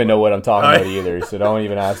 I don't even know what I'm talking I- about either, so don't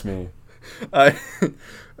even ask me.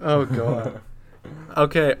 Oh god.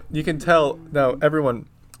 Okay, you can tell now. Everyone,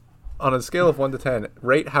 on a scale of 1 to 10,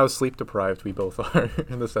 rate how sleep deprived we both are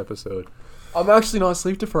in this episode. I'm actually not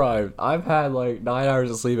sleep deprived. I've had like 9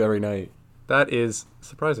 hours of sleep every night. That is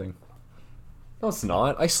surprising. No, it's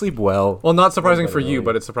not. I sleep well. Well, not surprising for Literally. you,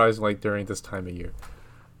 but it's surprising like during this time of year.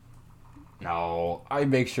 No, I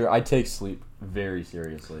make sure I take sleep very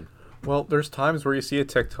seriously. Well, there's times where you see a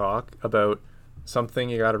TikTok about something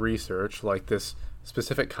you got to research, like this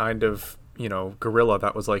specific kind of, gorilla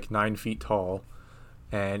that was like 9 feet tall,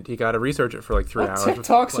 and you got to research it for like 3 What hours.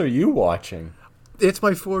 TikToks are you watching? It's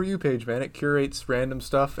my For You page, man. It curates random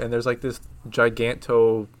stuff, and there's like this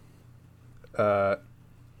giganto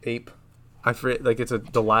ape. I forget, like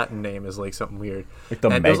the Latin name is like something weird. Like the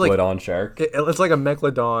And there's, like, Megalodon shark? It's like a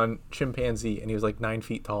megalodon chimpanzee, and he was like 9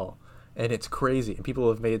 feet tall, and it's crazy. And people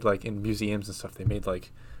have made like in museums and stuff. They made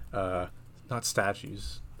like not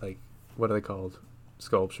statues, like what are they called?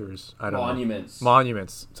 Sculptures. I don't know.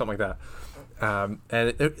 Monuments, something like that.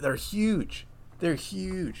 And they're huge. They're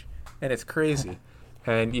huge, and it's crazy.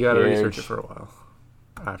 And you got to research it for a while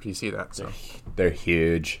after you see that. So They're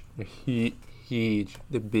huge. they're huge,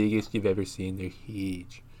 the biggest you've ever seen. They're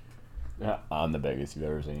huge. I'm the biggest you've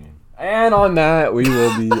ever seen. And on that, we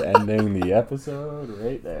will be ending the episode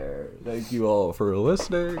right there. Thank you all for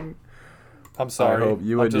listening. I'm sorry. I hope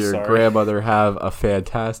you I'm and just your sorry. grandmother have a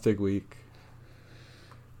fantastic week.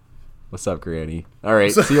 What's up, Granny? All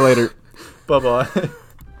right, see you later. Bye bye.